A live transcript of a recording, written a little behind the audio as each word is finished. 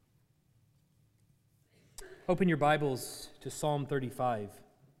Open your Bibles to Psalm 35.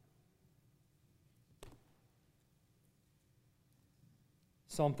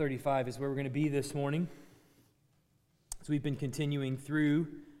 Psalm 35 is where we're going to be this morning. As we've been continuing through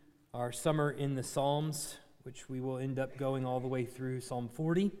our summer in the Psalms, which we will end up going all the way through Psalm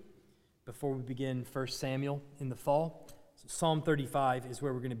 40 before we begin 1 Samuel in the fall. So Psalm 35 is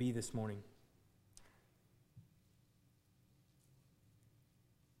where we're going to be this morning.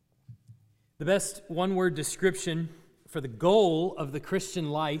 The best one-word description for the goal of the Christian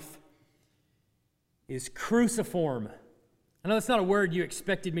life is cruciform. I know that's not a word you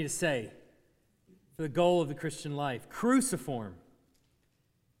expected me to say for the goal of the Christian life. Cruciform.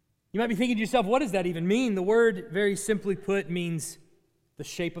 You might be thinking to yourself, what does that even mean? The word, very simply put, means the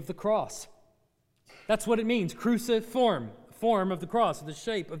shape of the cross. That's what it means, cruciform, form of the cross, the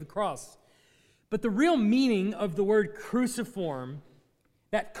shape of the cross. But the real meaning of the word cruciform,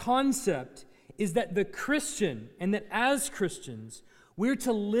 that concept, is that the Christian, and that as Christians, we're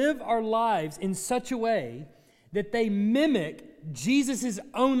to live our lives in such a way that they mimic Jesus'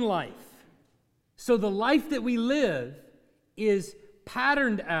 own life. So the life that we live is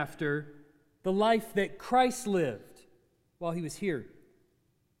patterned after the life that Christ lived while he was here.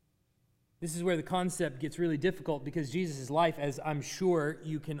 This is where the concept gets really difficult because Jesus' life, as I'm sure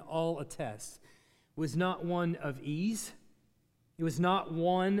you can all attest, was not one of ease. It was not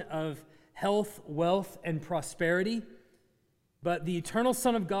one of health, wealth, and prosperity, but the eternal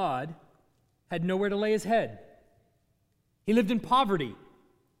Son of God had nowhere to lay his head. He lived in poverty.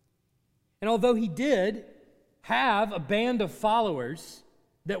 And although he did have a band of followers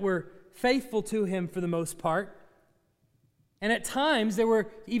that were faithful to him for the most part, and at times there were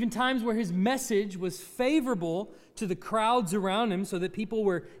even times where his message was favorable to the crowds around him so that people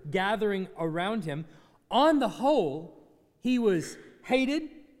were gathering around him, on the whole, he was hated,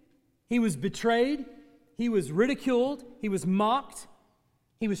 he was betrayed, he was ridiculed, he was mocked,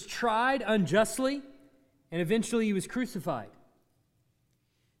 he was tried unjustly, and eventually he was crucified.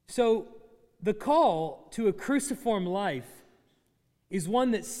 So the call to a cruciform life is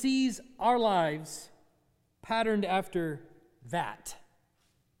one that sees our lives patterned after that.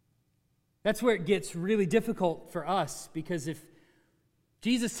 That's where it gets really difficult for us, because if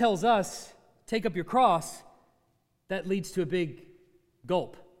Jesus tells us, take up your cross, that leads to a big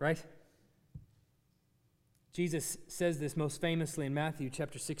gulp, right? Jesus says this most famously in Matthew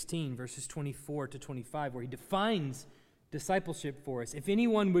chapter 16, verses 24 to 25, where he defines discipleship for us. If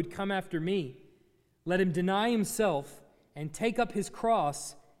anyone would come after me, let him deny himself and take up his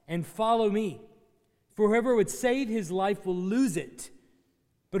cross and follow me. For whoever would save his life will lose it,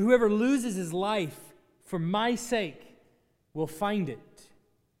 but whoever loses his life for my sake will find it.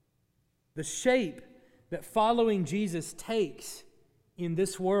 The shape that following Jesus takes in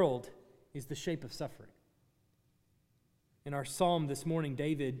this world is the shape of suffering. In our psalm this morning,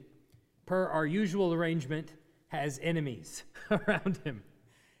 David, per our usual arrangement, has enemies around him.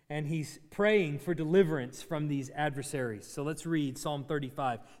 And he's praying for deliverance from these adversaries. So let's read Psalm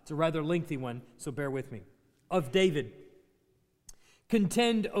 35. It's a rather lengthy one, so bear with me. Of David,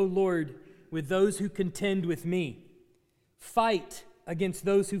 contend, O Lord, with those who contend with me. Fight against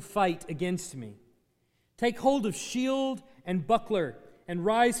those who fight against me. Take hold of shield and buckler and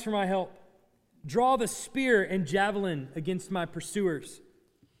rise for my help. Draw the spear and javelin against my pursuers.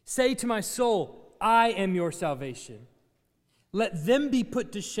 Say to my soul, I am your salvation. Let them be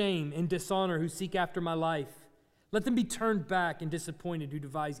put to shame and dishonor who seek after my life. Let them be turned back and disappointed who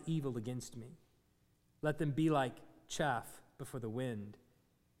devise evil against me. Let them be like chaff before the wind,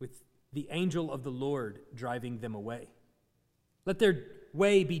 with the angel of the Lord driving them away. Let their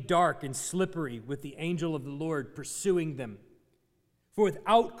way be dark and slippery, with the angel of the Lord pursuing them. For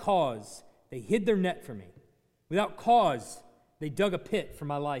without cause they hid their net for me. Without cause, they dug a pit for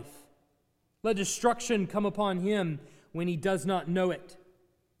my life. Let destruction come upon him when he does not know it.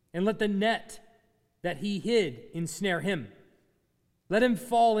 And let the net that he hid ensnare him. Let him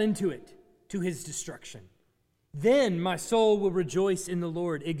fall into it, to his destruction. Then my soul will rejoice in the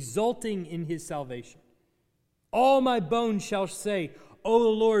Lord, exulting in his salvation. All my bones shall say, O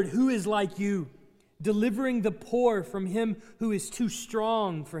Lord, who is like you? Delivering the poor from him who is too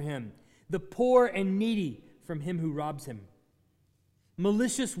strong for him, the poor and needy from him who robs him.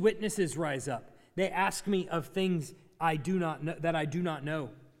 Malicious witnesses rise up. They ask me of things I do not know.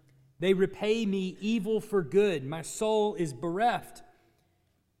 They repay me evil for good. My soul is bereft.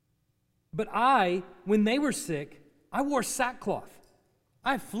 But I, when they were sick, I wore sackcloth.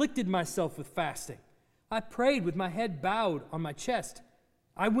 I afflicted myself with fasting. I prayed with my head bowed on my chest.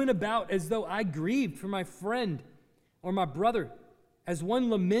 I went about as though I grieved for my friend or my brother. As one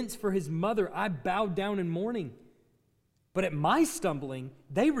laments for his mother, I bowed down in mourning. But at my stumbling,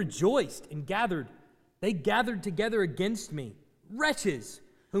 they rejoiced and gathered. They gathered together against me. Wretches,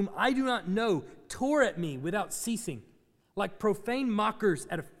 whom I do not know, tore at me without ceasing. Like profane mockers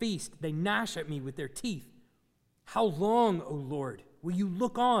at a feast, they gnash at me with their teeth. How long, O Lord, will you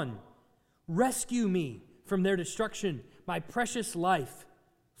look on? Rescue me from their destruction, my precious life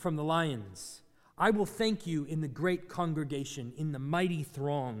from the lions. I will thank you in the great congregation, in the mighty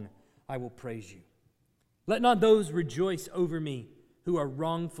throng I will praise you. Let not those rejoice over me who are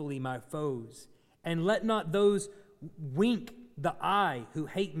wrongfully my foes, and let not those wink the eye who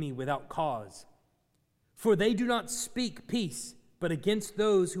hate me without cause. For they do not speak peace, but against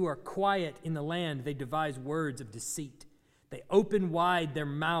those who are quiet in the land they devise words of deceit. They open wide their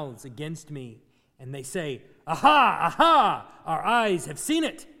mouths against me, and they say, Aha, aha, our eyes have seen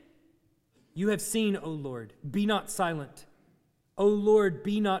it. You have seen, O Lord, be not silent. O Lord,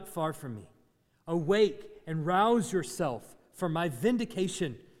 be not far from me. Awake and rouse yourself for my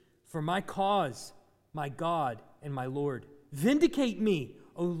vindication, for my cause, my God and my Lord. Vindicate me,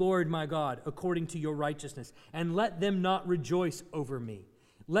 O Lord my God, according to your righteousness, and let them not rejoice over me.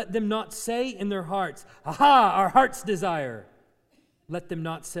 Let them not say in their hearts, Aha, our heart's desire. Let them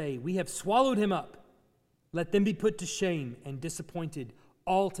not say, We have swallowed him up. Let them be put to shame and disappointed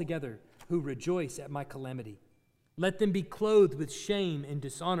altogether, who rejoice at my calamity. Let them be clothed with shame and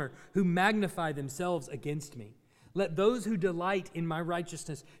dishonor, who magnify themselves against me. Let those who delight in my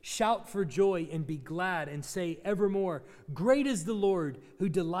righteousness shout for joy and be glad and say evermore, Great is the Lord who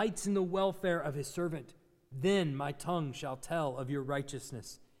delights in the welfare of his servant. Then my tongue shall tell of your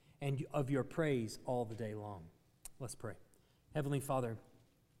righteousness and of your praise all the day long. Let's pray. Heavenly Father,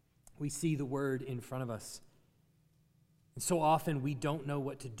 we see the word in front of us. And so often we don't know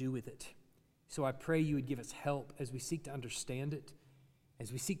what to do with it. So I pray you would give us help as we seek to understand it,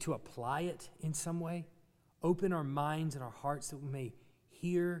 as we seek to apply it in some way. Open our minds and our hearts that we may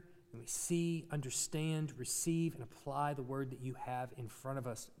hear and we see, understand, receive, and apply the word that you have in front of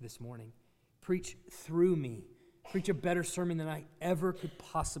us this morning. Preach through me. Preach a better sermon than I ever could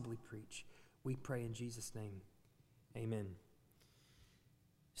possibly preach. We pray in Jesus' name. Amen.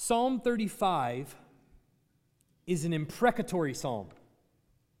 Psalm 35 is an imprecatory psalm.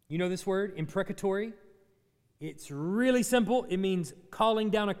 You know this word, imprecatory? It's really simple. It means calling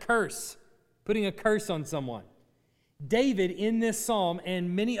down a curse, putting a curse on someone. David, in this psalm,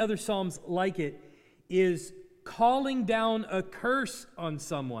 and many other psalms like it, is calling down a curse on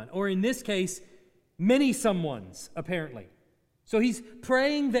someone, or in this case, many someones, apparently. So he's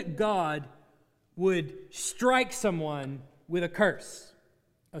praying that God would strike someone with a curse,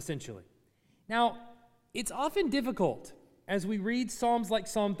 essentially. Now, it's often difficult as we read psalms like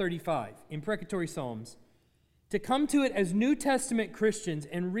Psalm 35, imprecatory psalms, to come to it as New Testament Christians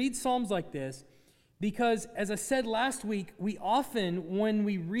and read psalms like this, because, as I said last week, we often, when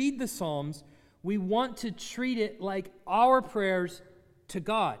we read the psalms, we want to treat it like our prayers to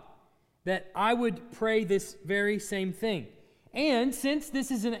God, that I would pray this very same thing. And since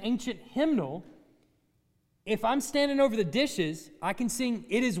this is an ancient hymnal, if I'm standing over the dishes, I can sing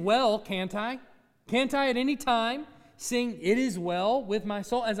It Is Well, can't I? Can't I at any time sing It Is Well with my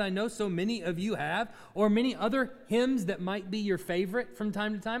soul, as I know so many of you have, or many other hymns that might be your favorite from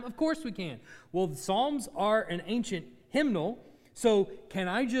time to time? Of course we can. Well, the Psalms are an ancient hymnal, so can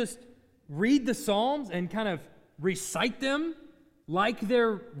I just read the Psalms and kind of recite them like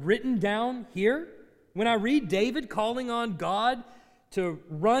they're written down here? When I read David calling on God to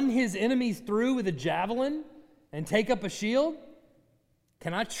run his enemies through with a javelin and take up a shield,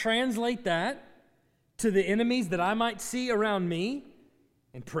 can I translate that to the enemies that I might see around me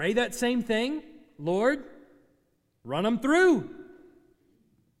and pray that same thing? Lord, run them through. I'm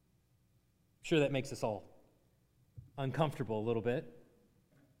sure that makes us all uncomfortable a little bit.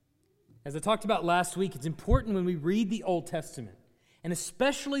 As I talked about last week, it's important when we read the Old Testament, and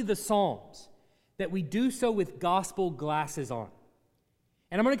especially the Psalms, that we do so with gospel glasses on.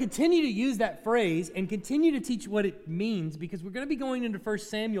 And I'm going to continue to use that phrase and continue to teach what it means, because we're going to be going into 1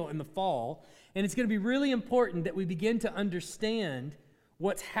 Samuel in the fall, and it's going to be really important that we begin to understand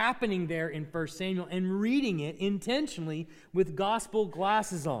what's happening there in 1 Samuel and reading it intentionally with gospel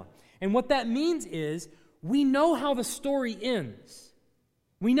glasses on. And what that means is we know how the story ends.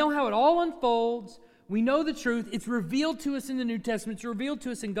 We know how it all unfolds. We know the truth. It's revealed to us in the New Testament. It's revealed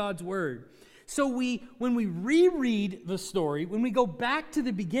to us in God's Word. So when we reread the story, when we go back to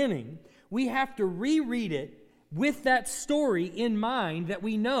the beginning, we have to reread it with that story in mind that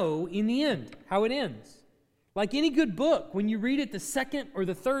we know in the end, how it ends. Like any good book, when you read it the second or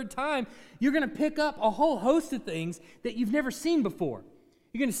the third time, you're going to pick up a whole host of things that you've never seen before.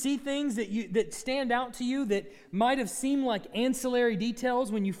 You're going to see things that stand out to you that might have seemed like ancillary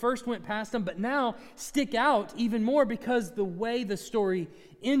details when you first went past them, but now stick out even more because the way the story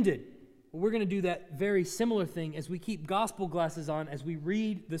ended. Well, we're going to do that very similar thing as we keep gospel glasses on as we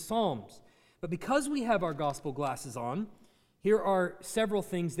read the Psalms. But because we have our gospel glasses on, here are several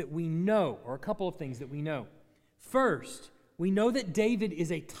things that we know, or a couple of things that we know. First, we know that David is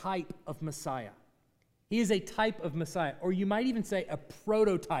a type of Messiah. He is a type of Messiah, or you might even say a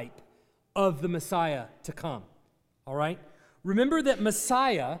prototype of the Messiah to come. All right? Remember that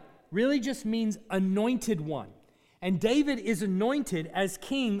Messiah really just means anointed one. And David is anointed as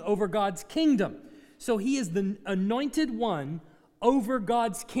king over God's kingdom. So he is the anointed one over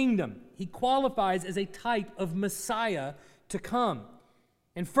God's kingdom. He qualifies as a type of Messiah to come.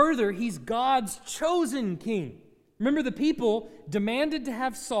 And further, he's God's chosen king. Remember, the people demanded to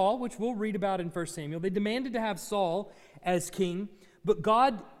have Saul, which we'll read about in 1 Samuel. They demanded to have Saul as king, but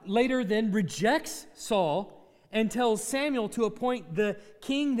God later then rejects Saul and tells Samuel to appoint the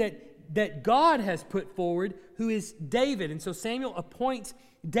king that God has put forward, who is David. And so Samuel appoints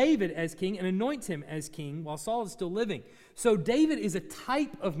David as king and anoints him as king while Saul is still living. So David is a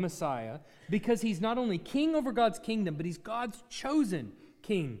type of Messiah because he's not only king over God's kingdom, but he's God's chosen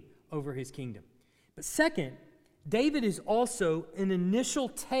king over his kingdom. But second, David is also an initial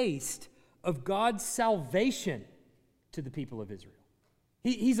taste of God's salvation to the people of Israel.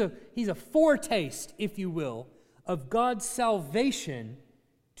 He's a foretaste, if you will, of God's salvation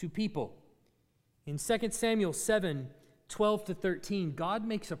to people. In 2 Samuel 7:12-13, God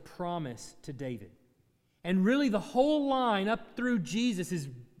makes a promise to David. And really the whole line up through Jesus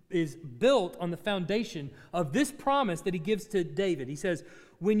is built on the foundation of this promise that he gives to David. He says,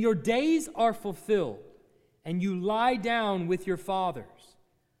 "When your days are fulfilled, and you lie down with your fathers,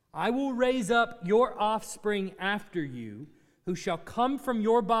 I will raise up your offspring after you, who shall come from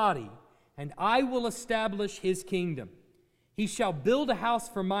your body, and I will establish his kingdom. He shall build a house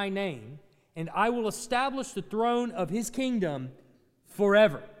for my name, and I will establish the throne of his kingdom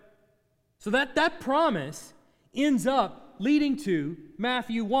forever." So that promise ends up leading to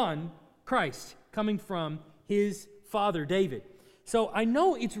Matthew 1, Christ coming from his father David. So I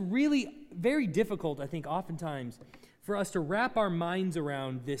know it's really very difficult, I think, oftentimes for us to wrap our minds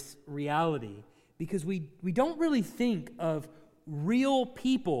around this reality because we don't really think of real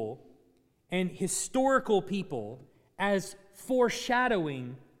people and historical people as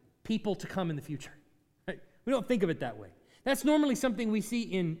foreshadowing people to come in the future. Right? We don't think of it that way. That's normally something we see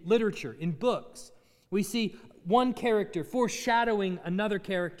in literature, in books. We see one character foreshadowing another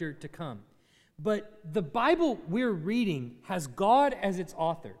character to come. But the Bible we're reading has God as its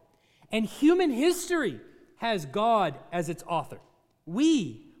author. And human history has God as its author.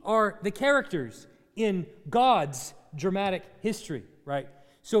 We are the characters in God's dramatic history, right?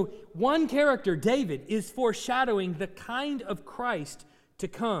 So one character, David, is foreshadowing the kind of Christ to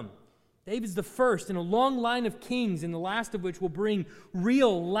come. David's the first in a long line of kings, and the last of which will bring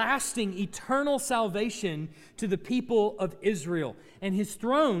real, lasting, eternal salvation to the people of Israel. And his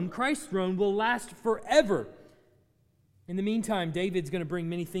throne, Christ's throne, will last forever. In the meantime, David's going to bring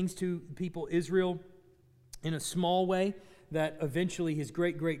many things to the people of Israel in a small way that eventually his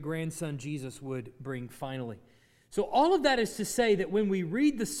great-great-grandson Jesus would bring finally. So all of that is to say that when we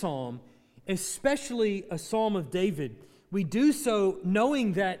read the psalm, especially a psalm of David, we do so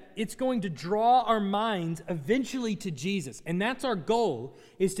knowing that it's going to draw our minds eventually to Jesus. And that's our goal,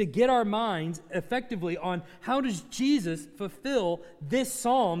 is to get our minds effectively on how does Jesus fulfill this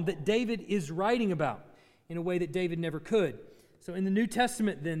psalm that David is writing about in a way that David never could. So in the New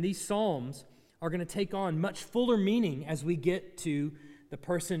Testament, then, these psalms are going to take on much fuller meaning as we get to the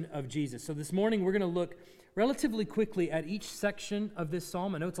person of Jesus. So this morning, we're going to look relatively quickly at each section of this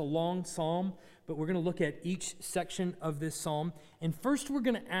psalm. I know it's a long psalm, but we're going to look at each section of this psalm. And first, we're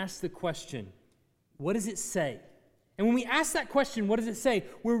going to ask the question, what does it say? And when we ask that question, what does it say?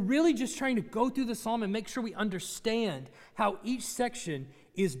 We're really just trying to go through the psalm and make sure we understand how each section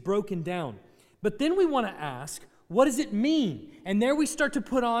is broken down. But then we want to ask, what does it mean? And there we start to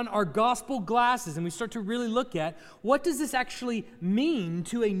put on our gospel glasses and we start to really look at, what does this actually mean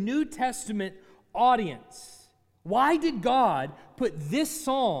to a New Testament audience? Why did God put this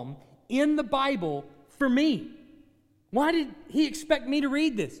psalm in the Bible for me? Why did he expect me to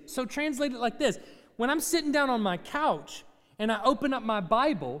read this? So translate it like this. When I'm sitting down on my couch and I open up my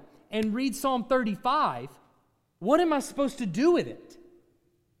Bible and read Psalm 35, what am I supposed to do with it?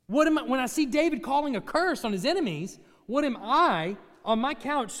 When I see David calling a curse on his enemies, what am I on my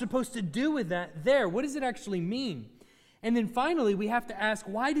couch supposed to do with that there? What does it actually mean? And then finally, we have to ask,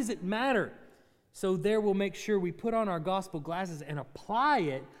 why does it matter? So there we'll make sure we put on our gospel glasses and apply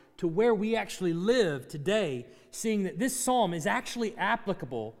it to where we actually live today, seeing that this psalm is actually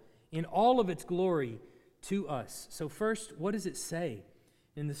applicable in all of its glory to us. So first, what does it say?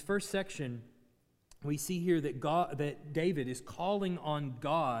 In this first section, we see here that David is calling on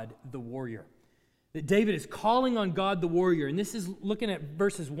God the warrior. That David is calling on God the warrior. And this is looking at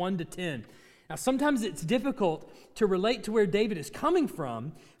verses 1 to 10. Now, sometimes it's difficult to relate to where David is coming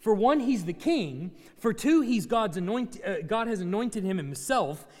from. For one, he's the king. For two, he's God has anointed him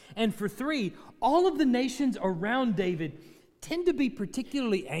himself. And for three, all of the nations around David tend to be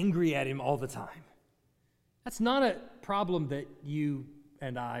particularly angry at him all the time. That's not a problem that you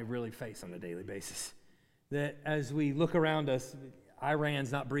and I really face on a daily basis. That as we look around us,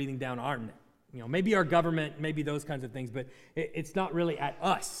 Iran's not breathing down our neck. Maybe our government, maybe those kinds of things, but it's not really at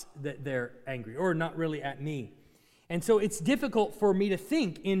us that they're angry, or not really at me. And so it's difficult for me to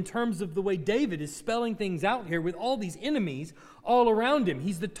think in terms of the way David is spelling things out here with all these enemies all around him.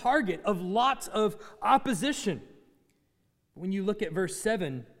 He's the target of lots of opposition. When you look at verse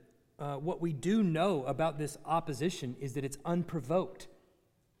 7, what we do know about this opposition is that it's unprovoked.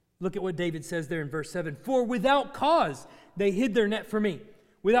 Look at what David says there in verse 7. For without cause they hid their net for me.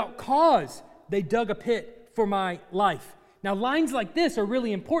 Without cause they dug a pit for my life. Now, lines like this are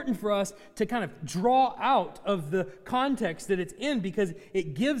really important for us to kind of draw out of the context that it's in, because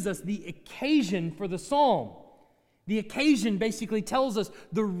it gives us the occasion for the psalm. The occasion basically tells us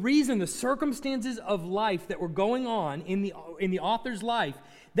the reason, the circumstances of life that were going on in the author's life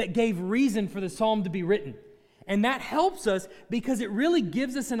that gave reason for the psalm to be written. And that helps us because it really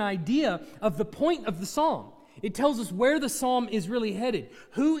gives us an idea of the point of the psalm. It tells us where the psalm is really headed.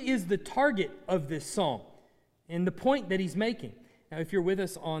 Who is the target of this psalm? And the point that he's making. Now, if you're with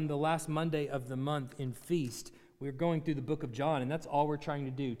us on the last Monday of the month in Feast, we're going through the book of John, and that's all we're trying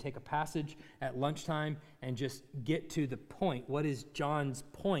to do. Take a passage at lunchtime and just get to the point. What is John's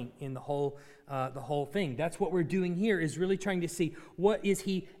point in the whole thing? That's what we're doing here, is really trying to see what is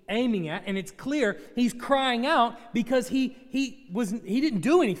he aiming at. And it's clear he's crying out because he didn't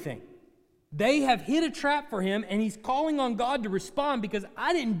do anything. They have hid a trap for him, and he's calling on God to respond because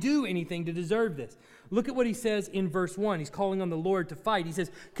I didn't do anything to deserve this. Look at what he says in verse 1. He's calling on the Lord to fight. He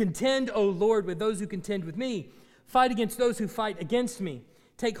says, "Contend, O Lord, with those who contend with me. Fight against those who fight against me.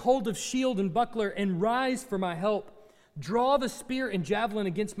 Take hold of shield and buckler and rise for my help. Draw the spear and javelin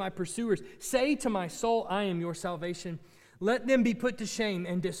against my pursuers. Say to my soul, I am your salvation. Let them be put to shame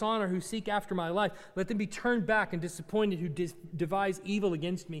and dishonor who seek after my life. Let them be turned back and disappointed who devise evil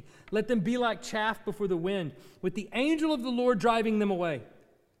against me. Let them be like chaff before the wind, with the angel of the Lord driving them away.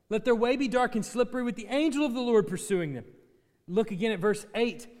 Let their way be dark and slippery, with the angel of the Lord pursuing them." Look again at verse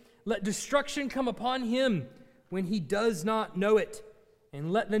 8. "Let destruction come upon him when he does not know it,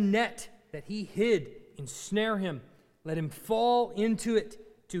 and let the net that he hid ensnare him. Let him fall into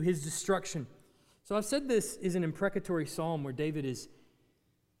it to his destruction." So I've said this is an imprecatory psalm where David is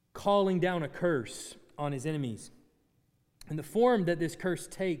calling down a curse on his enemies. And the form that this curse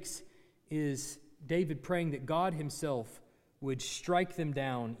takes is David praying that God himself would strike them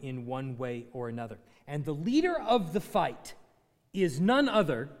down in one way or another. And the leader of the fight is none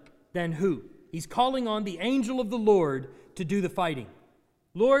other than who? He's calling on the angel of the Lord to do the fighting.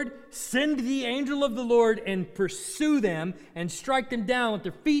 Lord, send the angel of the Lord and pursue them and strike them down. Let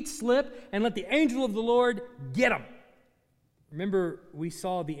their feet slip and let the angel of the Lord get them. Remember, we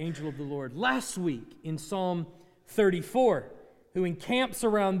saw the angel of the Lord last week in Psalm 34, who encamps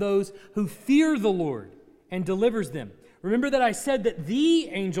around those who fear the Lord and delivers them. Remember that I said that the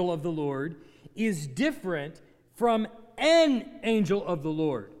angel of the Lord is different from an angel of the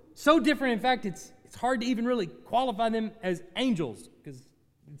Lord. So different, in fact, it's hard to even really qualify them as angels, because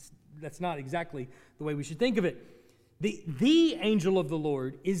that's not exactly the way we should think of it. The angel of the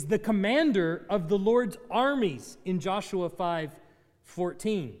Lord is the commander of the Lord's armies in Joshua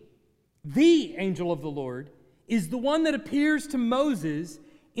 5:14. The angel of the Lord is the one that appears to Moses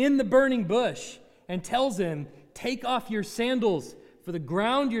in the burning bush and tells him, "Take off your sandals, for the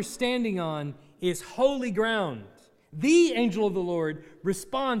ground you're standing on is holy ground." The angel of the Lord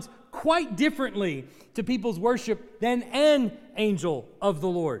responds quite differently to people's worship than an angel of the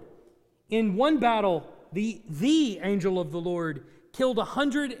Lord. In one battle, the angel of the Lord killed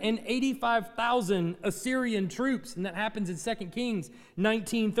 185,000 Assyrian troops, and that happens in 2 Kings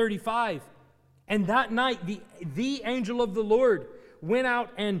 19:35. And that night, the angel of the Lord went out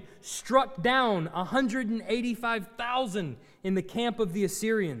and struck down 185,000 in the camp of the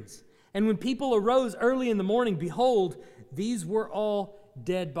Assyrians. And when people arose early in the morning, behold, these were all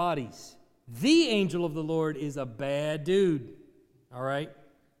dead bodies. The angel of the Lord is a bad dude, all right?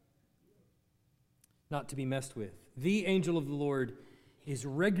 Not to be messed with. The angel of the Lord is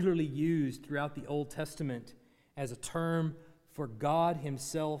regularly used throughout the Old Testament as a term for God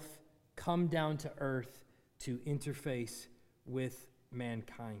himself come down to earth to interface with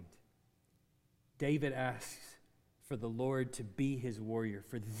mankind. David asks for the Lord to be his warrior,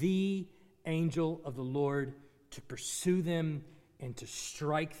 for the angel of the Lord to pursue them and to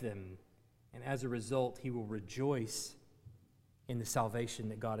strike them. And as a result, he will rejoice in the salvation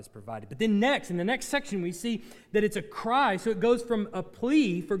that God has provided. But then in the next section, we see that it's a cry. So it goes from a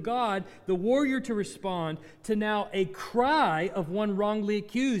plea for God, the warrior, to respond, to now a cry of one wrongly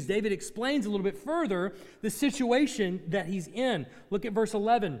accused. David explains a little bit further the situation that he's in. Look at verse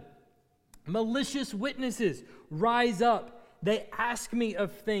 11. Malicious witnesses rise up. They ask me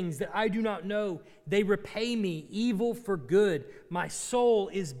of things that I do not know. They repay me evil for good. My soul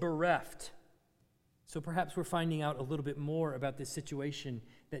is bereft. So perhaps we're finding out a little bit more about this situation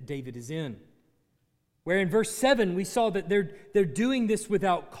that David is in. Where in verse 7 we saw that they're doing this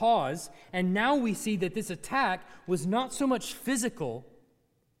without cause, and now we see that this attack was not so much physical,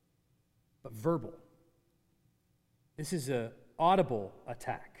 but verbal. This is an audible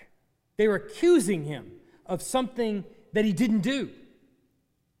attack. They were accusing him of something that he didn't do.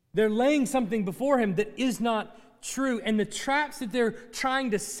 They're laying something before him that is not true, and the traps that they're trying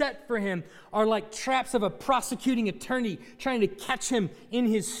to set for him are like traps of a prosecuting attorney trying to catch him in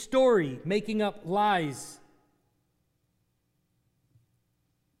his story, making up lies.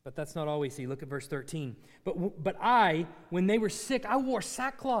 But that's not all we see. Look at verse 13. But I, when they were sick, I wore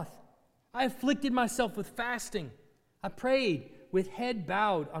sackcloth. I afflicted myself with fasting. I prayed with head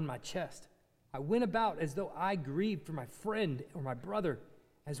bowed on my chest. I went about as though I grieved for my friend or my brother.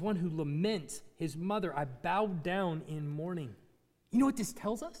 As one who laments his mother, I bowed down in mourning. You know what this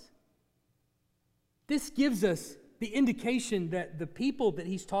tells us? This gives us the indication that the people that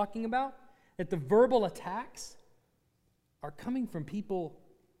he's talking about, that the verbal attacks are coming from people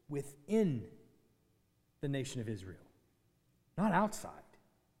within the nation of Israel, not outside.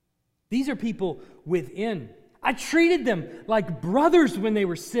 These are people within. I treated them like brothers when they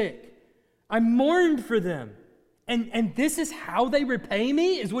were sick. I mourned for them. And this is how they repay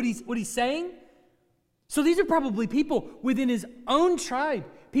me, is what he's saying? So these are probably people within his own tribe,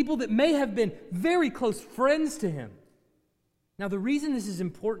 people that may have been very close friends to him. Now, the reason this is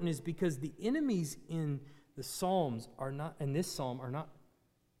important is because the enemies in the Psalms in this psalm are not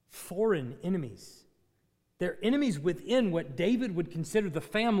foreign enemies. They're enemies within what David would consider the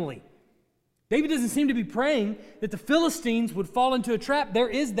family. David doesn't seem to be praying that the Philistines would fall into a trap. There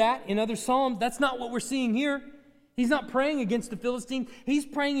is that in other psalms. That's not what we're seeing here. He's not praying against the Philistines. He's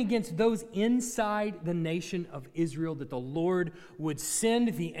praying against those inside the nation of Israel, that the Lord would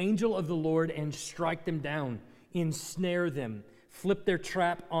send the angel of the Lord and strike them down, ensnare them, flip their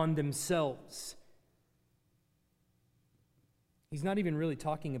trap on themselves. He's not even really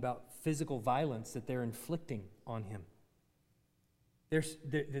talking about physical violence that they're inflicting on him.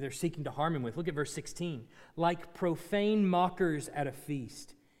 They're seeking to harm him with. Look at verse 16. Like profane mockers at a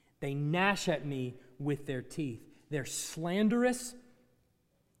feast, they gnash at me with their teeth. They're slanderous,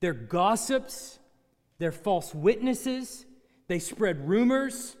 they're gossips, they're false witnesses, they spread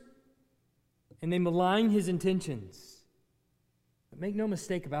rumors, and they malign his intentions. But make no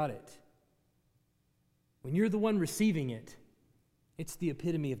mistake about it. When you're the one receiving it, it's the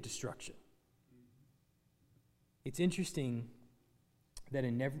epitome of destruction. It's interesting that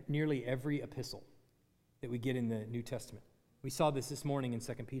in nearly every epistle that we get in the New Testament, we saw this morning in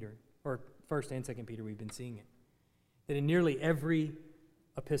 2 Peter, or 1st and 2nd Peter, we've been seeing it. That in nearly every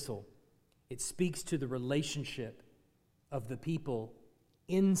epistle, it speaks to the relationship of the people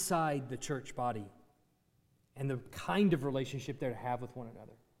inside the church body and the kind of relationship they're to have with one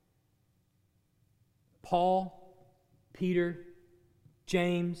another. Paul, Peter,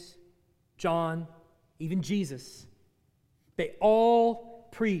 James, John, even Jesus, they all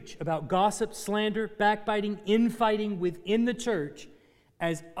preach about gossip, slander, backbiting, infighting within the church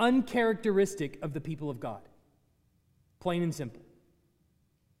as uncharacteristic of the people of God. Plain and simple.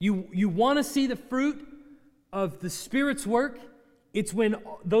 You want to see the fruit of the Spirit's work? It's when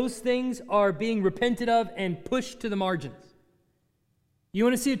those things are being repented of and pushed to the margins. You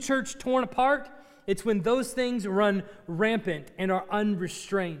want to see a church torn apart? It's when those things run rampant and are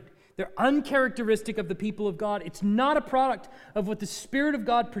unrestrained. They're uncharacteristic of the people of God. It's not a product of what the Spirit of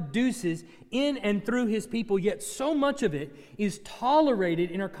God produces in and through His people, yet so much of it is tolerated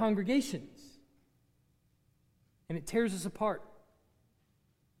in our congregations. And it tears us apart.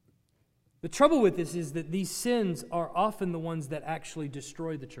 The trouble with this is that these sins are often the ones that actually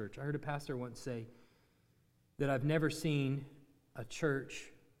destroy the church. I heard a pastor once say that I've never seen a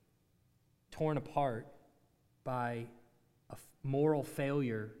church torn apart by a moral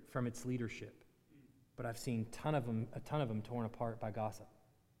failure from its leadership, but I've seen a ton of them torn apart by gossip.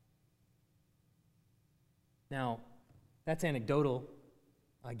 Now, that's anecdotal,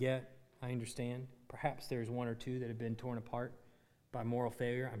 I understand. Perhaps there's one or two that have been torn apart by moral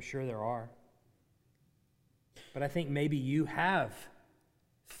failure. I'm sure there are. But I think maybe you have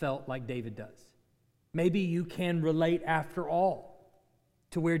felt like David does. Maybe you can relate after all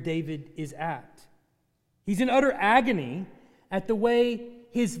to where David is at. He's in utter agony at the way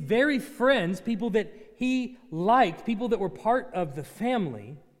his very friends, people that he liked, people that were part of the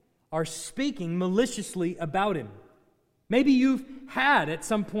family, are speaking maliciously about him. Maybe you've had at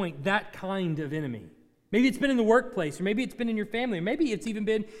some point that kind of enemy. Maybe it's been in the workplace, or maybe it's been in your family, or maybe it's even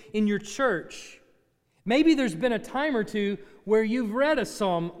been in your church. Maybe there's been a time or two where you've read a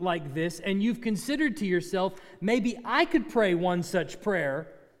psalm like this and you've considered to yourself, maybe I could pray one such prayer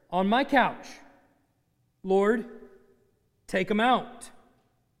on my couch. Lord, take them out.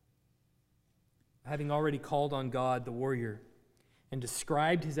 Having already called on God, the warrior, and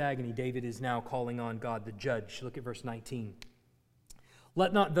described his agony, David is now calling on God, the judge. Look at verse 19.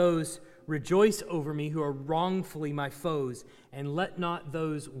 Let not those rejoice over me who are wrongfully my foes, and let not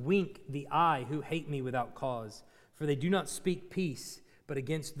those wink the eye who hate me without cause. For they do not speak peace, but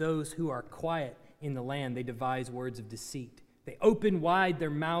against those who are quiet in the land they devise words of deceit. They open wide their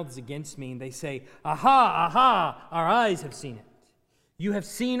mouths against me, and they say, Aha, aha, our eyes have seen it. You have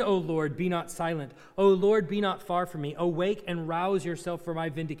seen, O Lord, be not silent. O Lord, be not far from me. Awake and rouse yourself for my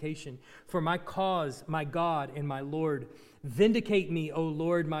vindication, for my cause, my God and my Lord. Vindicate me, O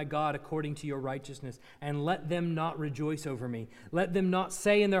Lord my God, according to your righteousness, and let them not rejoice over me. Let them not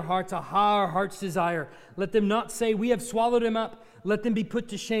say in their hearts, Aha, our heart's desire. Let them not say, We have swallowed him up. Let them be put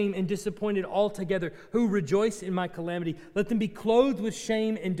to shame and disappointed altogether, who rejoice in my calamity. Let them be clothed with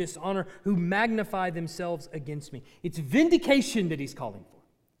shame and dishonor, who magnify themselves against me. It's vindication that he's calling for.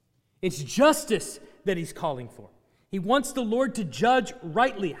 It's justice that he's calling for. He wants the Lord to judge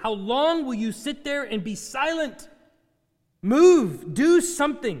rightly. How long will you sit there and be silent? Move, do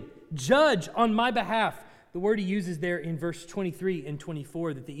something, judge on my behalf. The word he uses there in verse 23 and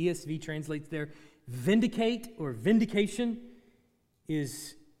 24 that the ESV translates there, vindicate or vindication,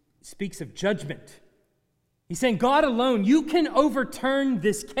 speaks of judgment. He's saying, God alone, you can overturn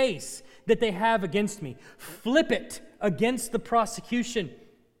this case that they have against me. Flip it against the prosecution.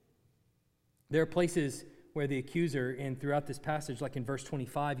 There are places where the accuser, and throughout this passage, like in verse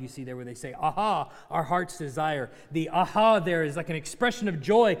 25, you see there where they say, Aha, our heart's desire. The aha there is like an expression of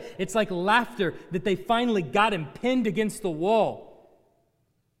joy. It's like laughter that they finally got him pinned against the wall.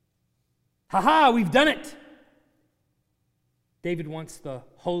 Ha, we've done it. David wants the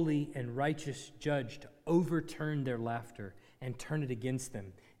holy and righteous judge to overturn their laughter and turn it against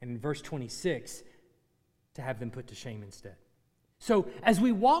them. And in verse 26, to have them put to shame instead. So as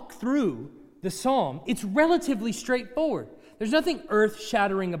we walk through the psalm, it's relatively straightforward. There's nothing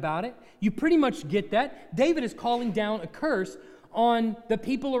earth-shattering about it. You pretty much get that. David is calling down a curse on the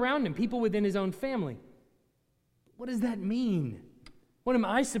people around him, people within his own family. What does that mean? What am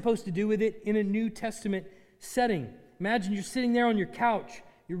I supposed to do with it in a New Testament setting? Imagine you're sitting there on your couch,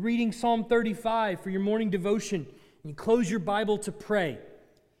 you're reading Psalm 35 for your morning devotion, and you close your Bible to pray.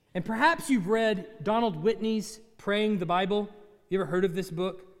 And perhaps you've read Donald Whitney's Praying the Bible. You ever heard of this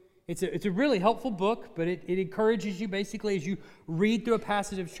book? It's a really helpful book, but it encourages you basically as you read through a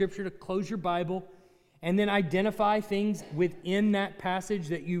passage of Scripture to close your Bible and then identify things within that passage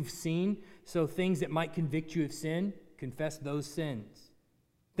that you've seen. So things that might convict you of sin, confess those sins.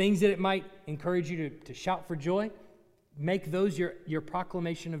 Things that it might encourage you to shout for joy, make those your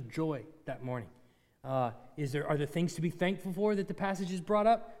proclamation of joy that morning. Are there things to be thankful for that the passage has brought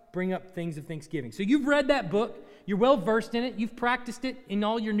up? Bring up things of thanksgiving. So you've read that book. You're well versed in it. You've practiced it in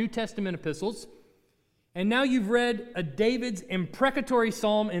all your New Testament epistles. And now you've read a David's imprecatory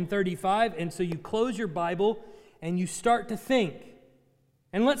psalm in 35. And so you close your Bible and you start to think.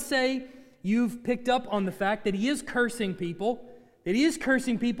 And let's say you've picked up on the fact that he is cursing people,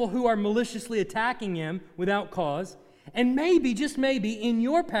 who are maliciously attacking him without cause. And maybe, just maybe, in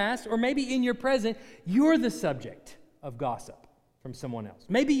your past or maybe in your present, you're the subject of gossip from someone else.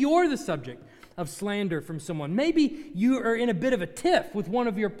 Maybe you're the subject of slander from someone. Maybe you are in a bit of a tiff with one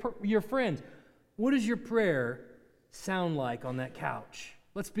of your friends. What does your prayer sound like on that couch?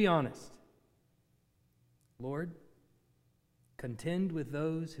 Let's be honest. Lord, contend with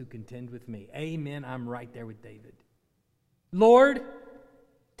those who contend with me. Amen. I'm right there with David. Lord,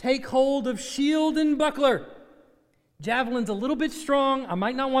 take hold of shield and buckler. Javelin's a little bit strong. I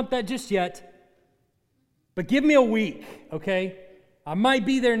might not want that just yet. But give me a week, okay? I might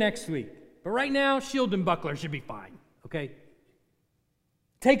be there next week. But right now, shield and buckler should be fine, okay?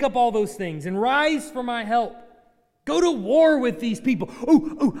 Take up all those things and rise for my help. Go to war with these people.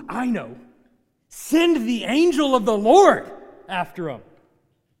 Oh, I know. Send the angel of the Lord after them.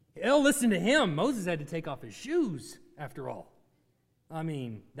 They'll listen to him. Moses had to take off his shoes, after all. I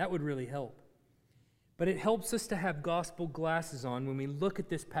mean, that would really help. But it helps us to have gospel glasses on when we look at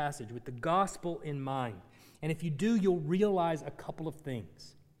this passage with the gospel in mind. And if you do, you'll realize a couple of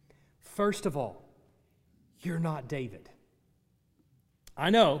things. First of all, you're not David. I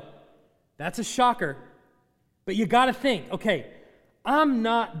know, that's a shocker, but you got to think, okay, I'm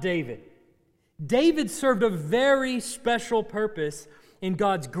not David. David served a very special purpose in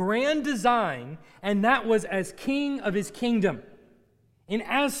God's grand design, and that was as king of his kingdom. And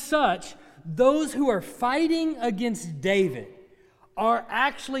as such, those who are fighting against David are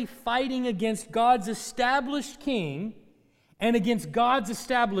actually fighting against God's established king and against God's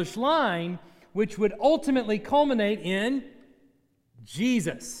established line, which would ultimately culminate in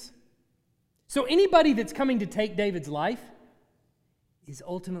Jesus. So anybody that's coming to take David's life is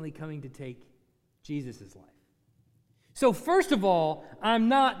ultimately coming to take Jesus' life. So first of all, I'm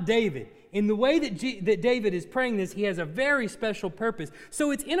not David. In the way that David is praying this, he has a very special purpose.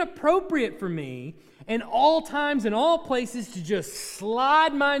 So it's inappropriate for me in all times and all places to just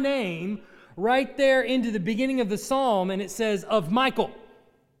slide my name right there into the beginning of the psalm, and it says, of Michael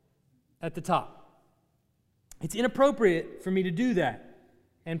at the top. It's inappropriate for me to do that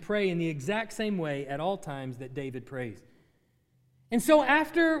and pray in the exact same way at all times that David prays. And so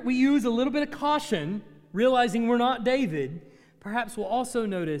after we use a little bit of caution, realizing we're not David, perhaps we'll also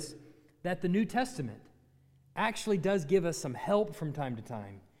notice that the New Testament actually does give us some help from time to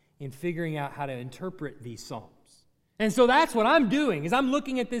time in figuring out how to interpret these psalms. And so that's what I'm doing, is I'm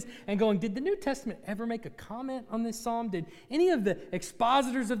looking at this and going, did the New Testament ever make a comment on this psalm? Did any of the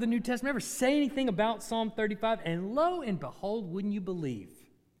expositors of the New Testament ever say anything about Psalm 35? And lo and behold, wouldn't you believe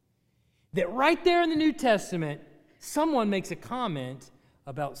that right there in the New Testament, someone makes a comment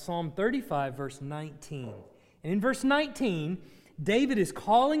about Psalm 35, verse 19. And in verse 19, David is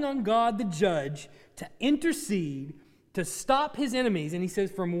calling on God the judge to intercede, to stop his enemies, and he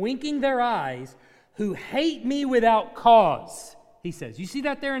says, from winking their eyes, who hate me without cause, he says. You see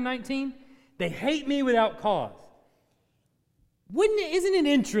that there in 19? They hate me without cause. Isn't it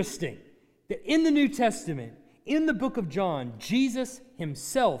interesting that in the New Testament, in the book of John, Jesus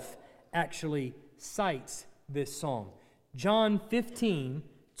himself actually cites this psalm. John 15,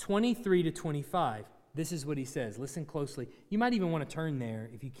 23 to 25. This is what he says. Listen closely. You might even want to turn there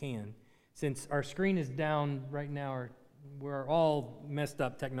if you can, since our screen is down right now. Or we're all messed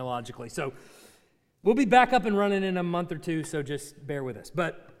up technologically. So we'll be back up and running in a month or two, so just bear with us.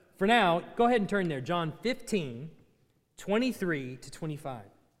 But for now, go ahead and turn there. John 15, 23 to 25.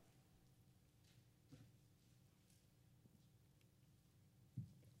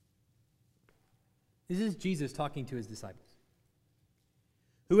 This is Jesus talking to his disciples.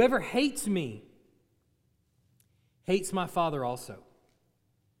 Whoever hates me hates my Father also.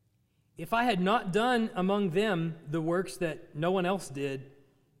 If I had not done among them the works that no one else did,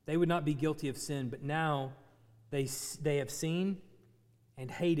 they would not be guilty of sin. But now they have seen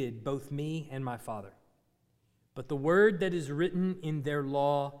and hated both me and my Father. But the word that is written in their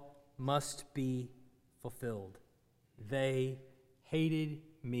law must be fulfilled. They hated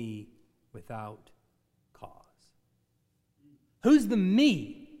me without cause. Who's the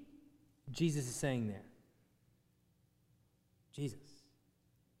me Jesus is saying there? Jesus.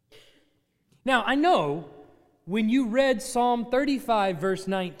 Now, I know when you read Psalm 35, verse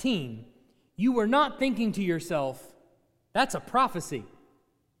 19, you were not thinking to yourself, that's a prophecy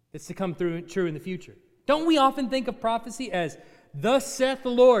that's to come true in the future. Don't we often think of prophecy as, thus saith the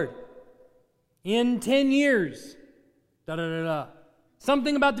Lord, in 10 years, da-da-da-da.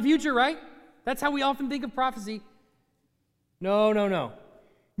 Something about the future, right? That's how we often think of prophecy. No.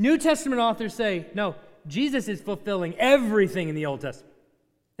 New Testament authors say, no, Jesus is fulfilling everything in the Old Testament.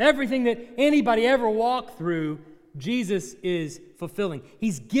 Everything that anybody ever walked through, Jesus is fulfilling.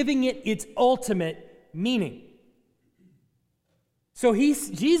 He's giving it its ultimate meaning. So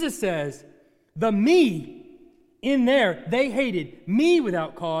Jesus says, the me in there, they hated me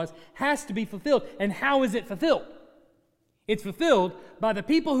without cause, has to be fulfilled. And how is it fulfilled? It's fulfilled by the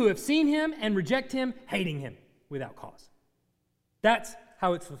people who have seen him and reject him, hating him without cause. That's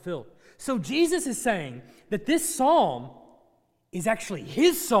how it's fulfilled. So Jesus is saying that this psalm is actually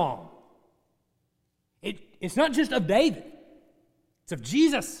his psalm. It's not just of David. It's of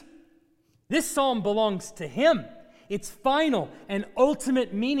Jesus. This psalm belongs to him. Its final and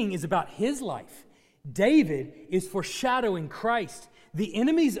ultimate meaning is about his life. David is foreshadowing Christ. The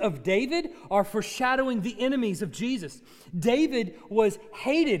enemies of David are foreshadowing the enemies of Jesus. David was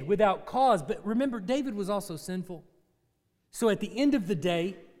hated without cause, but remember, David was also sinful. So at the end of the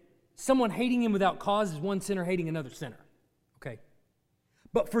day, someone hating him without cause is one sinner hating another sinner. Okay.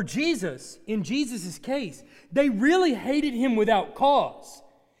 But for Jesus, in Jesus' case, they really hated him without cause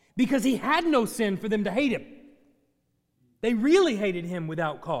because he had no sin for them to hate him. They really hated him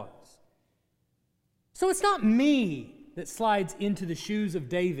without cause. So it's not me that slides into the shoes of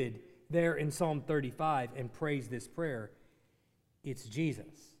David there in Psalm 35 and prays this prayer. It's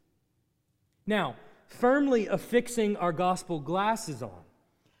Jesus. Now, firmly affixing our gospel glasses on,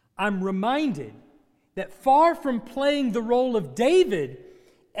 I'm reminded that far from playing the role of David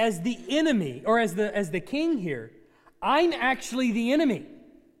as the enemy, or as the king here, I'm actually the enemy.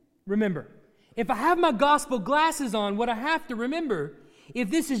 Remember, if I have my gospel glasses on, what I have to remember, if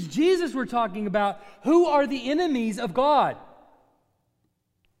this is Jesus we're talking about, who are the enemies of God?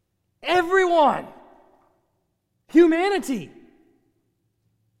 Everyone. Humanity.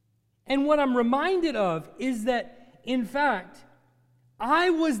 And what I'm reminded of is that, in fact, I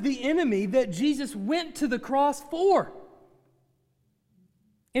was the enemy that Jesus went to the cross for.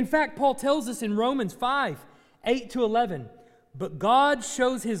 In fact, Paul tells us in Romans 5, 8-11, but God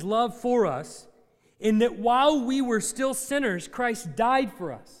shows his love for us in that while we were still sinners, Christ died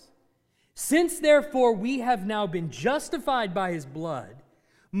for us. Since therefore we have now been justified by his blood,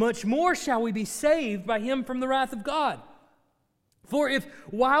 much more shall we be saved by him from the wrath of God. For if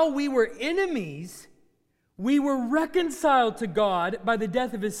while we were enemies, we were reconciled to God by the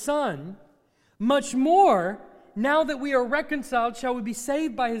death of his Son, much more, now that we are reconciled, shall we be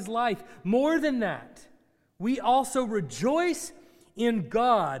saved by his life. More than that, we also rejoice in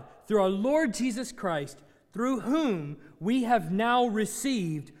God through our Lord Jesus Christ, through whom we have now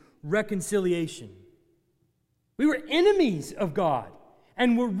received reconciliation. We were enemies of God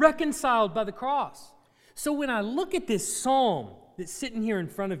and were reconciled by the cross. So when I look at this psalm that's sitting here in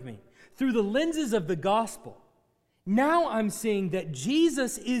front of me, through the lenses of the gospel, now I'm seeing that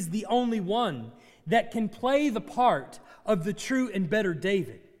Jesus is the only one that can play the part of the true and better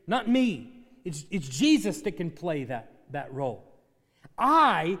David. Not me. It's Jesus that can play that role.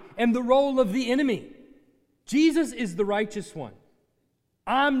 I am the role of the enemy. Jesus is the righteous one.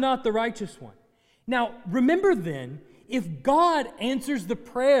 I'm not the righteous one. Now, remember then, if God answers the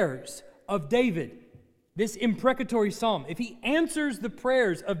prayers of David, this imprecatory psalm, if he answers the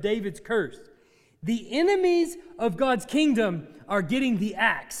prayers of David's curse, the enemies of God's kingdom are getting the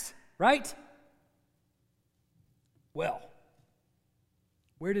axe, right? Well,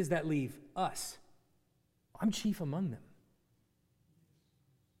 where does that leave us? I'm chief among them.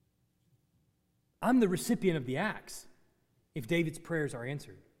 I'm the recipient of the axe if David's prayers are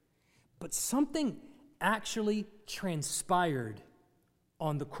answered. But something actually transpired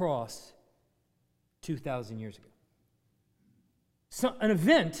on the cross 2,000 years ago. So an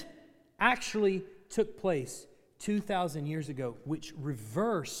event actually took place 2,000 years ago, which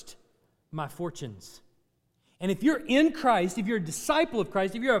reversed my fortunes. And if you're in Christ, if you're a disciple of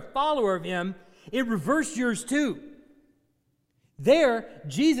Christ, if you're a follower of him, it reversed yours too. There,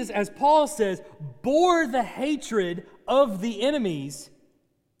 Jesus, as Paul says, bore the hatred of the enemies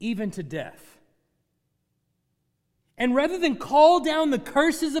even to death. And rather than call down the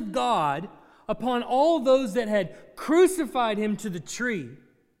curses of God upon all those that had crucified him to the tree,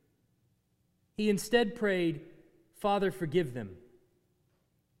 he instead prayed, Father, forgive them.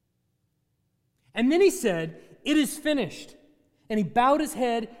 And then he said, it is finished. And he bowed his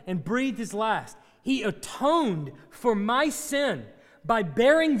head and breathed his last. He atoned for my sin by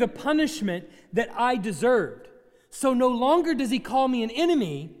bearing the punishment that I deserved. So no longer does he call me an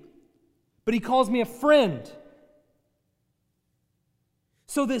enemy, but he calls me a friend.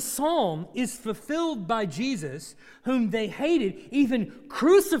 So this psalm is fulfilled by Jesus, whom they hated, even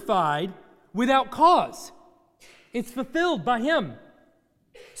crucified without cause. It's fulfilled by him.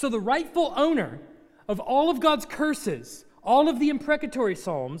 So the rightful owner of all of God's curses, all of the imprecatory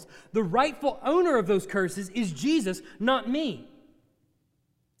psalms, the rightful owner of those curses is Jesus, not me.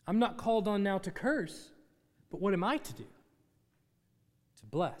 I'm not called on now to curse, but what am I to do? To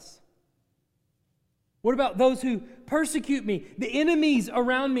bless. What about those who persecute me, the enemies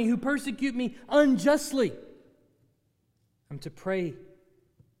around me who persecute me unjustly? I'm to pray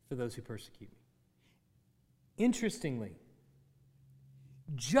for those who persecute me. Interestingly,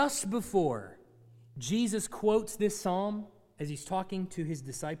 just before Jesus quotes this psalm as he's talking to his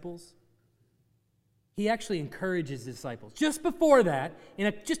disciples, he actually encourages his disciples. Just before that,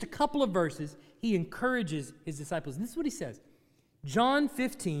 in just a couple of verses, he encourages his disciples. And this is what he says. John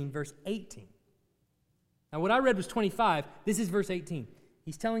 15, verse 18. Now, what I read was 25. This is verse 18.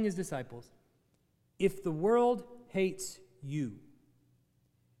 He's telling his disciples, if the world hates you,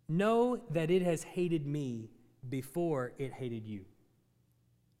 know that it has hated me before it hated you.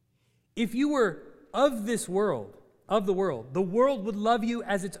 If you were of this world, the world would love you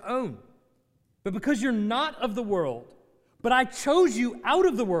as its own. But because you're not of the world, but I chose you out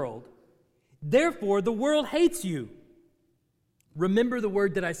of the world, therefore the world hates you. Remember the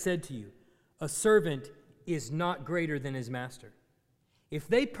word that I said to you, a servant is not greater than his master. If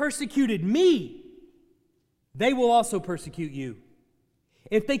they persecuted me, they will also persecute you.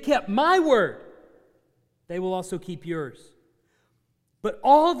 If they kept my word, they will also keep yours. But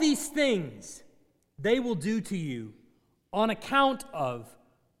all these things they will do to you on account of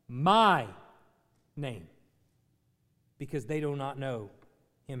my name, because they do not know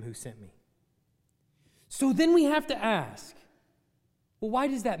him who sent me. So then we have to ask, well, why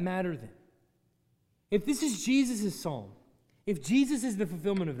does that matter then? If this is Jesus' psalm, if Jesus is the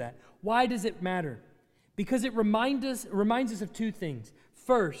fulfillment of that, why does it matter? Because it reminds us of two things.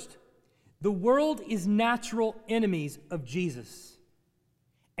 First, the world is natural enemies of Jesus,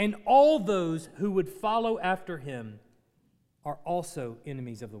 and all those who would follow after him are also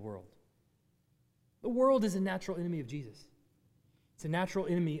enemies of the world. The world is a natural enemy of Jesus. It's a natural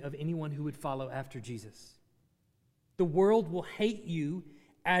enemy of anyone who would follow after Jesus. The world will hate you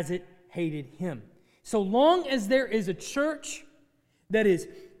as it hated him. So long as there is a church that is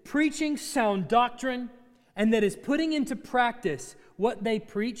preaching sound doctrine and that is putting into practice what they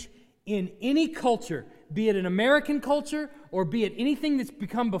preach in any culture, be it an American culture or be it anything that's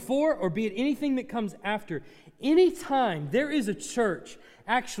become before or be it anything that comes after, anytime there is a church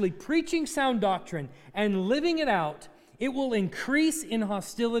actually preaching sound doctrine and living it out, it will increase in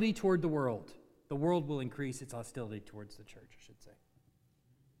hostility toward the world. The world will increase its hostility towards the church, I should say.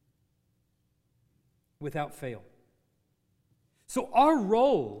 Without fail. So our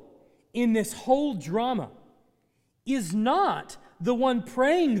role in this whole drama is not the one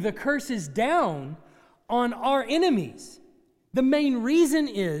praying the curses down on our enemies. The main reason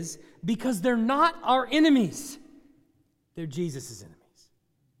is because they're not our enemies. They're Jesus' enemies.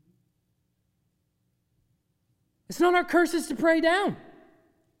 It's not our curses to pray down.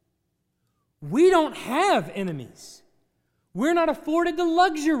 We don't have enemies. We're not afforded the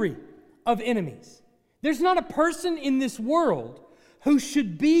luxury of enemies. There's not a person in this world who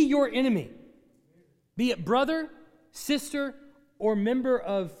should be your enemy, be it brother, sister, or member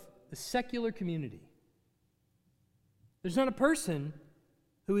of the secular community. There's not a person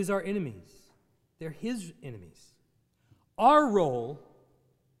who is our enemies. They're his enemies. Our role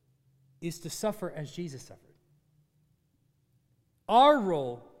is to suffer as Jesus suffered. Our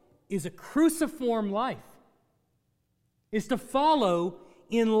role is a cruciform life, is to follow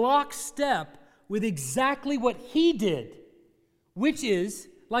in lockstep with exactly what he did, which is,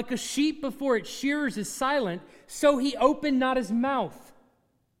 like a sheep before its shearers is silent, so he opened not his mouth.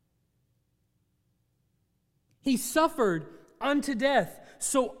 He suffered unto death.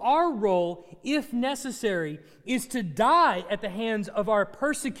 So our role, if necessary, is to die at the hands of our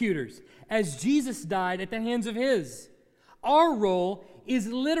persecutors, as Jesus died at the hands of his. Our role is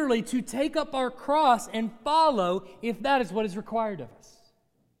literally to take up our cross and follow if that is what is required of us.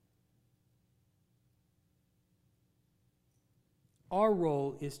 Our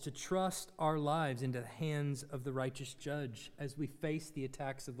role is to trust our lives into the hands of the righteous judge as we face the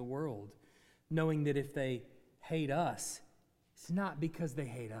attacks of the world, knowing that if they hate us, it's not because they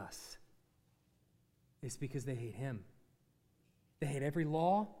hate us. It's because they hate him. They hate every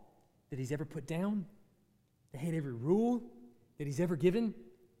law that he's ever put down. They hate every rule that he's ever given.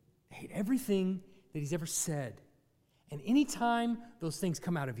 They hate everything that he's ever said. And anytime those things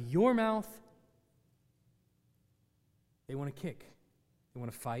come out of your mouth, they want to kick, they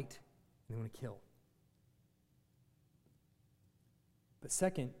want to fight, and they want to kill. But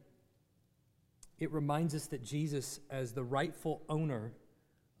second, it reminds us that Jesus, as the rightful owner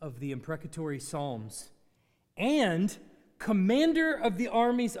of the imprecatory Psalms and commander of the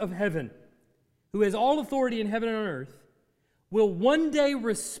armies of heaven, who has all authority in heaven and on earth, will one day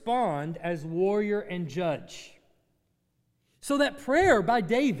respond as warrior and judge. So that prayer by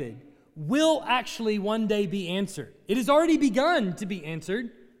David will actually one day be answered. It has already begun to be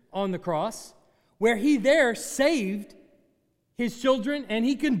answered on the cross, where he there saved his children and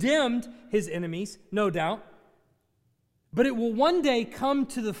he condemned his enemies, no doubt. But it will one day come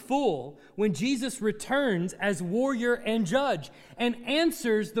to the full when Jesus returns as warrior and judge and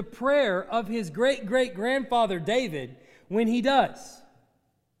answers the prayer of his great-great-grandfather David when he does,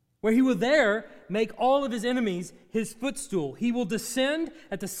 where he will there make all of his enemies his footstool. He will descend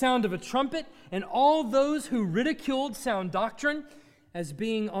at the sound of a trumpet, and all those who ridiculed sound doctrine as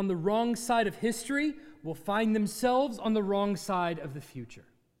being on the wrong side of history will find themselves on the wrong side of the future.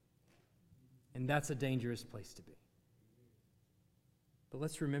 And that's a dangerous place to be. But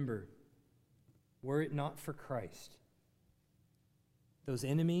let's remember, were it not for Christ, those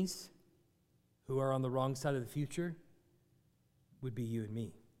enemies who are on the wrong side of the future would be you and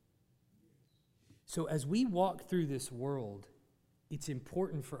me. So as we walk through this world, it's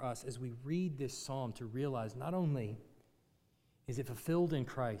important for us as we read this psalm to realize not only is it fulfilled in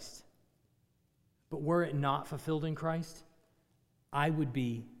Christ, but were it not fulfilled in Christ, I would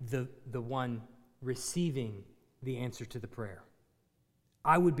be the one receiving the answer to the prayer.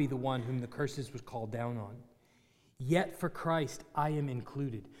 I would be the one whom the curses would call down on. Yet for Christ, I am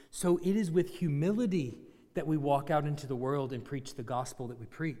included. So it is with humility that we walk out into the world and preach the gospel that we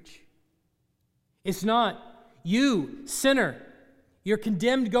preach. It's not, you, sinner, you're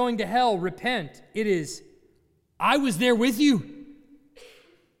condemned going to hell, repent. It is, I was there with you.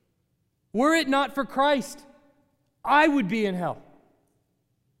 Were it not for Christ, I would be in hell.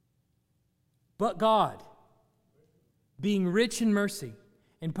 But God, being rich in mercy,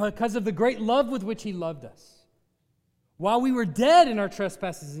 and because of the great love with which he loved us, while we were dead in our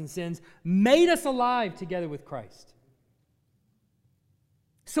trespasses and sins, made us alive together with Christ.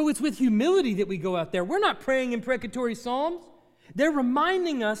 So it's with humility that we go out there. We're not praying imprecatory psalms. They're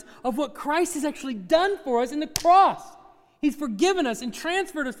reminding us of what Christ has actually done for us in the cross. He's forgiven us and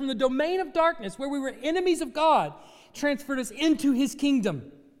transferred us from the domain of darkness, where we were enemies of God, transferred us into his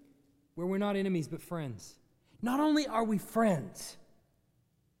kingdom, where we're not enemies but friends. Not only are we friends,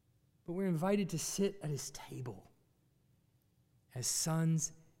 but we're invited to sit at his table as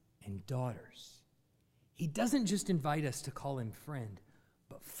sons and daughters. He doesn't just invite us to call him friend,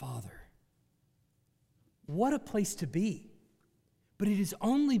 but Father. What a place to be. But it is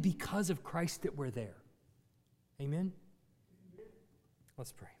only because of Christ that we're there. Amen?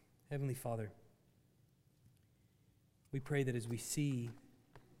 Let's pray. Heavenly Father, we pray that as we see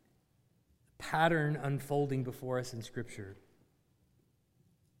the pattern unfolding before us in Scripture,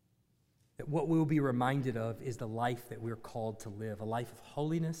 that what we will be reminded of is the life that we're called to live, a life of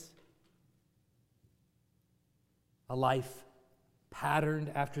holiness, a life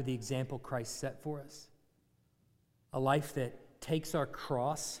patterned after the example Christ set for us, a life that takes our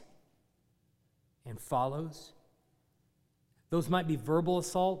cross and follows. Those might be verbal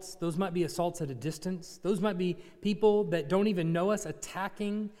assaults. Those might be assaults at a distance. Those might be people that don't even know us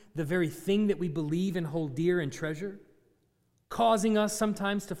attacking the very thing that we believe and hold dear and treasure, causing us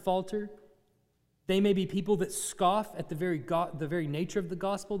sometimes to falter. They may be people that scoff at the very nature of the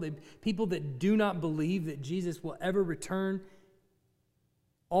gospel, people that do not believe that Jesus will ever return,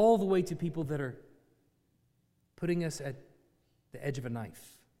 all the way to people that are putting us at the edge of a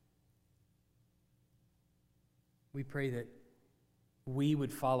knife. We pray that we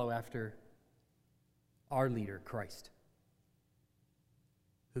would follow after our leader, Christ,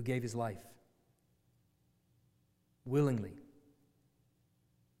 who gave his life willingly.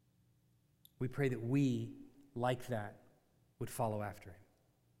 We pray that we, like that, would follow after him.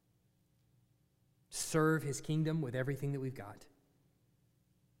 Serve his kingdom with everything that we've got.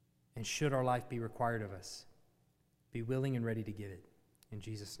 And should our life be required of us, be willing and ready to give it. In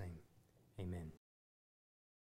Jesus' name, amen.